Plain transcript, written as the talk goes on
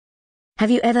Have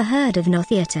you ever heard of Noh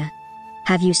Theatre?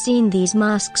 Have you seen these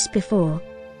masks before?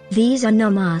 These are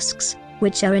Noh Masks,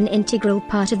 which are an integral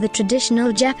part of the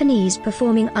traditional Japanese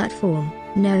performing art form,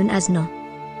 known as Noh.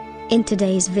 In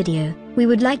today's video, we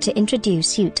would like to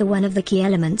introduce you to one of the key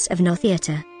elements of Noh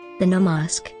Theatre, the Noh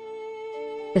Mask.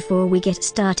 Before we get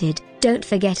started, don't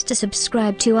forget to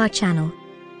subscribe to our channel.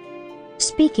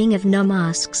 Speaking of Noh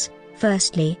Masks,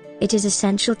 firstly, it is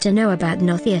essential to know about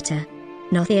Noh Theatre.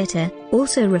 Noh Theatre,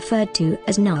 also referred to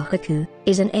as Nohoku,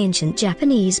 is an ancient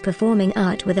Japanese performing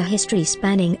art with a history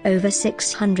spanning over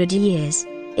 600 years.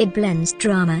 It blends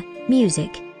drama,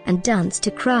 music, and dance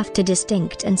to craft a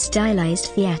distinct and stylized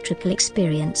theatrical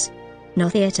experience. Noh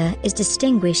Theatre is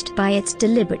distinguished by its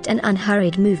deliberate and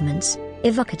unhurried movements,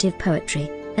 evocative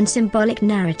poetry, and symbolic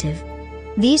narrative.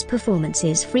 These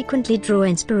performances frequently draw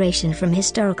inspiration from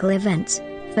historical events,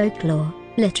 folklore,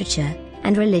 literature,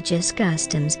 and religious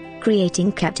customs,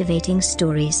 creating captivating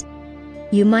stories.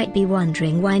 You might be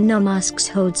wondering why Noh masks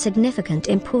hold significant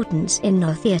importance in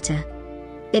Noh Theatre.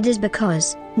 It is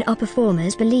because Noh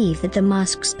performers believe that the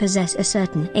masks possess a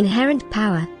certain inherent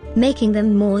power, making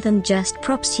them more than just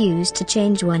props used to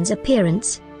change one's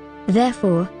appearance.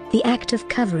 Therefore, the act of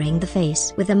covering the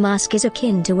face with a mask is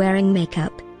akin to wearing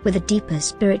makeup, with a deeper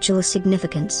spiritual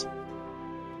significance.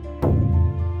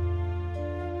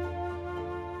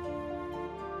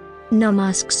 Noh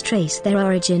masks trace their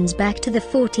origins back to the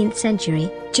 14th century,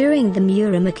 during the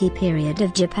Muromachi period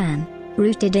of Japan.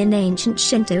 Rooted in ancient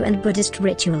Shinto and Buddhist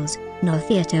rituals, Noh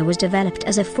Theatre was developed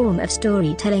as a form of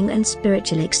storytelling and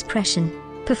spiritual expression.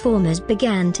 Performers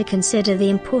began to consider the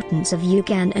importance of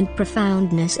yugan and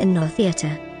profoundness in Noh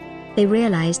Theatre. They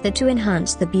realized that to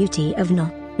enhance the beauty of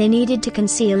Noh, they needed to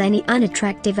conceal any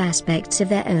unattractive aspects of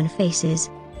their own faces.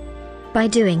 By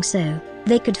doing so,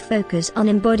 they could focus on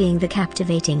embodying the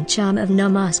captivating charm of Noh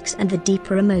masks and the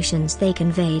deeper emotions they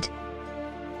conveyed.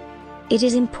 It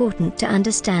is important to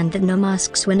understand that Noh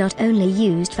masks were not only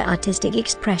used for artistic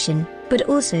expression, but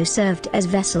also served as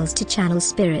vessels to channel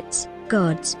spirits,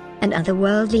 gods, and other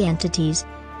worldly entities.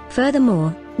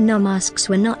 Furthermore, Noh masks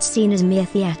were not seen as mere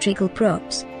theatrical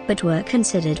props, but were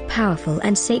considered powerful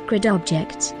and sacred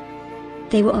objects.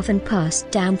 They were often passed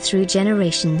down through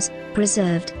generations,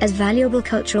 preserved as valuable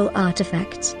cultural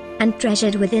artifacts, and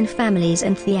treasured within families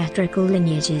and theatrical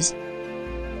lineages.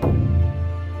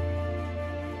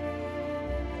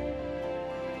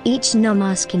 Each Noh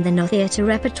mask in the Noh Theatre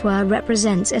repertoire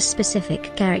represents a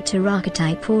specific character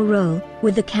archetype or role,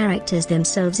 with the characters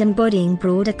themselves embodying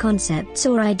broader concepts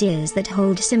or ideas that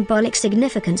hold symbolic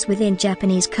significance within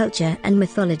Japanese culture and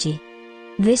mythology.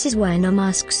 This is why Noh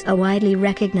masks are widely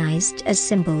recognized as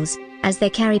symbols, as they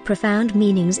carry profound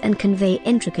meanings and convey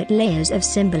intricate layers of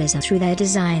symbolism through their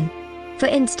design. For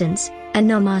instance, a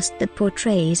Noh mask that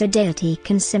portrays a deity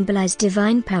can symbolize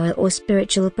divine power or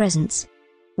spiritual presence,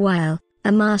 while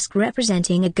a mask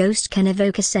representing a ghost can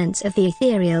evoke a sense of the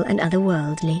ethereal and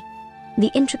otherworldly.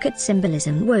 The intricate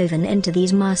symbolism woven into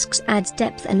these masks adds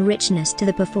depth and richness to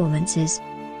the performances,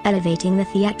 elevating the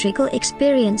theatrical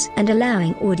experience and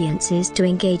allowing audiences to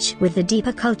engage with the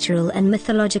deeper cultural and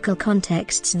mythological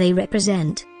contexts they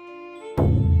represent.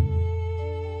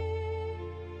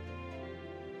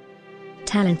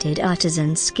 Talented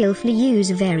artisans skillfully use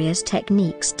various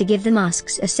techniques to give the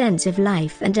masks a sense of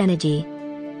life and energy.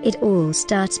 It all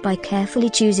starts by carefully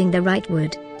choosing the right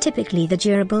wood, typically the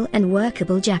durable and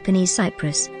workable Japanese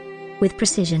cypress. With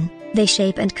precision, they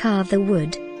shape and carve the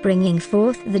wood, bringing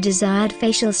forth the desired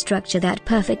facial structure that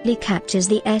perfectly captures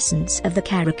the essence of the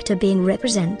character being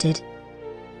represented.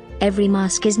 Every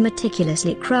mask is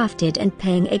meticulously crafted and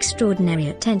paying extraordinary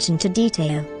attention to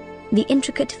detail. The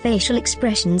intricate facial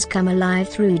expressions come alive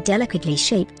through delicately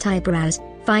shaped eyebrows,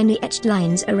 finely etched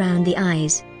lines around the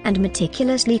eyes, and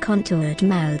meticulously contoured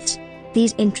mouths.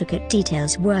 These intricate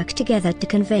details work together to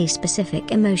convey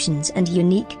specific emotions and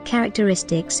unique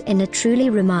characteristics in a truly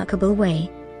remarkable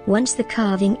way. Once the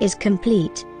carving is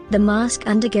complete, the mask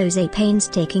undergoes a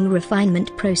painstaking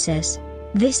refinement process.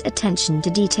 This attention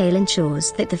to detail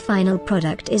ensures that the final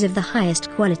product is of the highest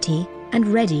quality, and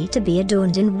ready to be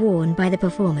adorned and worn by the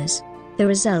performers. The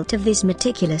result of this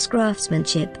meticulous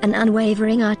craftsmanship and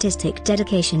unwavering artistic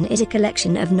dedication is a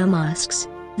collection of Noh masks.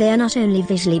 They are not only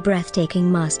visually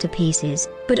breathtaking masterpieces,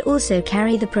 but also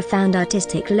carry the profound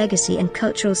artistic legacy and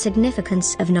cultural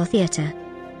significance of Noh Theatre.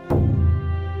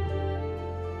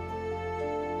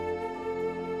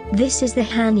 This is the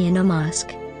Hanya Noh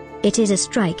mask. It is a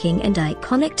striking and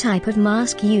iconic type of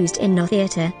mask used in Noh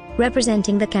Theatre,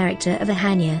 representing the character of a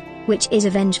Hanya, which is a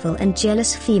vengeful and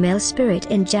jealous female spirit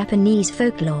in Japanese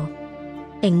folklore.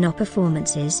 In Noh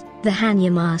performances, the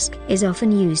Hanya mask is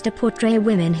often used to portray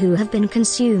women who have been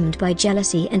consumed by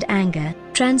jealousy and anger,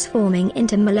 transforming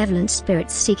into malevolent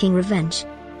spirits seeking revenge.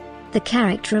 The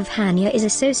character of Hanya is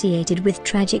associated with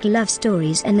tragic love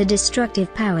stories and the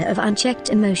destructive power of unchecked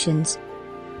emotions.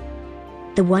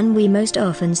 The one we most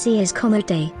often see is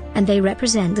Komote, and they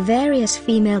represent the various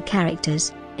female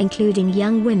characters, including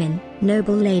young women,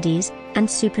 noble ladies, and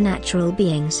supernatural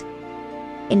beings.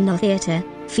 In Noh Theatre,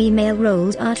 female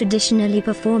roles are traditionally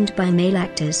performed by male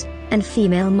actors, and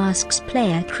female masks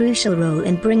play a crucial role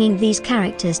in bringing these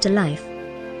characters to life.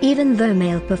 Even though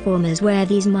male performers wear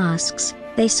these masks,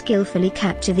 they skillfully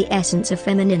capture the essence of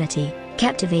femininity,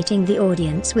 captivating the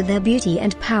audience with their beauty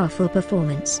and powerful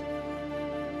performance.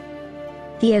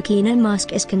 The Noh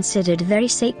mask is considered very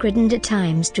sacred and at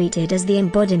times treated as the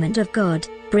embodiment of God,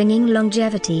 bringing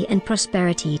longevity and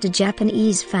prosperity to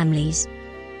Japanese families.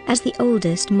 As the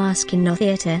oldest mask in Noh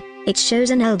Theatre, it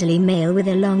shows an elderly male with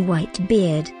a long white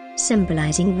beard,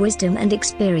 symbolizing wisdom and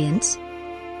experience.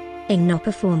 In Noh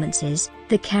performances,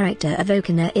 the character of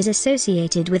Okina is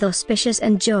associated with auspicious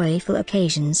and joyful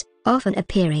occasions, often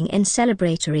appearing in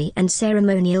celebratory and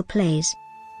ceremonial plays.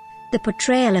 The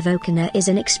portrayal of Okina is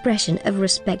an expression of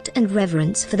respect and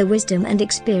reverence for the wisdom and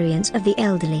experience of the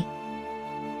elderly.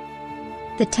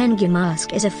 The Tengu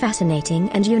mask is a fascinating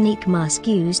and unique mask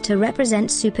used to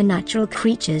represent supernatural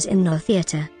creatures in Noh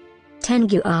Theatre.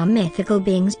 Tengu are mythical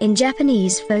beings in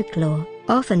Japanese folklore,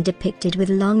 often depicted with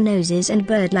long noses and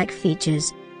bird-like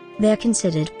features. They are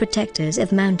considered protectors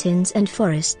of mountains and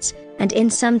forests, and in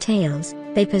some tales,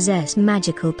 they possess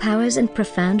magical powers and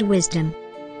profound wisdom.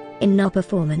 In Noh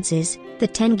performances, the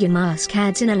Tengu mask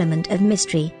adds an element of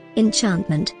mystery,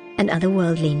 enchantment, and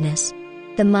otherworldliness.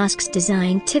 The mask's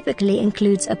design typically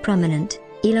includes a prominent,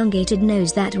 elongated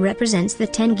nose that represents the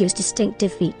Tengu's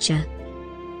distinctive feature.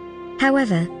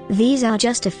 However, these are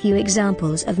just a few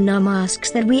examples of Noh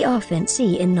masks that we often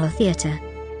see in Noh Theatre.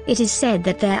 It is said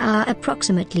that there are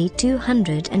approximately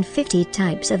 250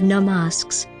 types of Noh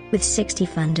masks, with 60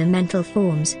 fundamental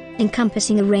forms,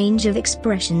 encompassing a range of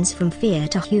expressions from fear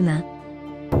to humor.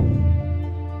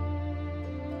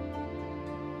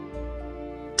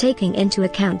 Taking into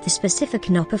account the specific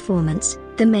Noh performance,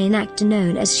 the main actor,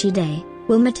 known as Shide,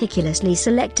 will meticulously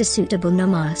select a suitable Noh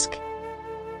mask.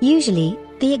 Usually,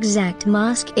 the exact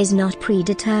mask is not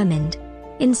predetermined.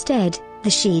 Instead, the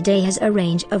Shide has a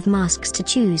range of masks to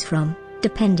choose from,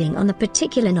 depending on the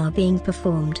particular Noh being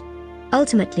performed.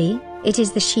 Ultimately, it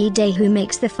is the Shide who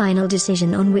makes the final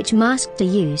decision on which mask to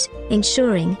use,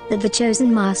 ensuring that the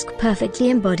chosen mask perfectly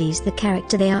embodies the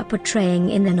character they are portraying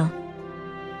in the Noh.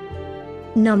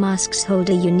 Noh masks hold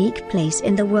a unique place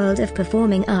in the world of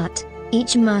performing art.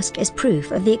 Each mask is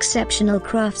proof of the exceptional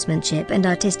craftsmanship and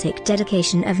artistic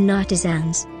dedication of Noh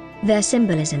artisans. Their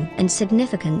symbolism and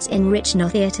significance enrich Noh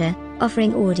Theatre,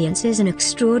 offering audiences an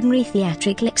extraordinary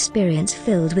theatrical experience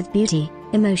filled with beauty,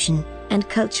 emotion, and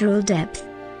cultural depth.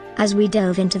 As we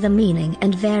delve into the meaning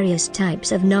and various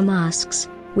types of Noh masks,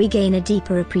 we gain a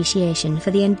deeper appreciation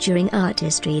for the enduring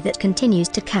artistry that continues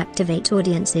to captivate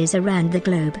audiences around the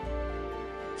globe.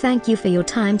 Thank you for your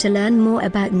time to learn more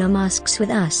about Noh masks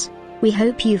with us. We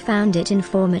hope you found it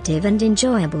informative and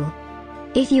enjoyable.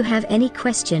 If you have any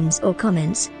questions or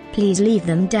comments, please leave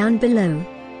them down below.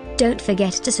 Don't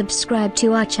forget to subscribe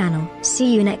to our channel.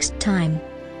 See you next time.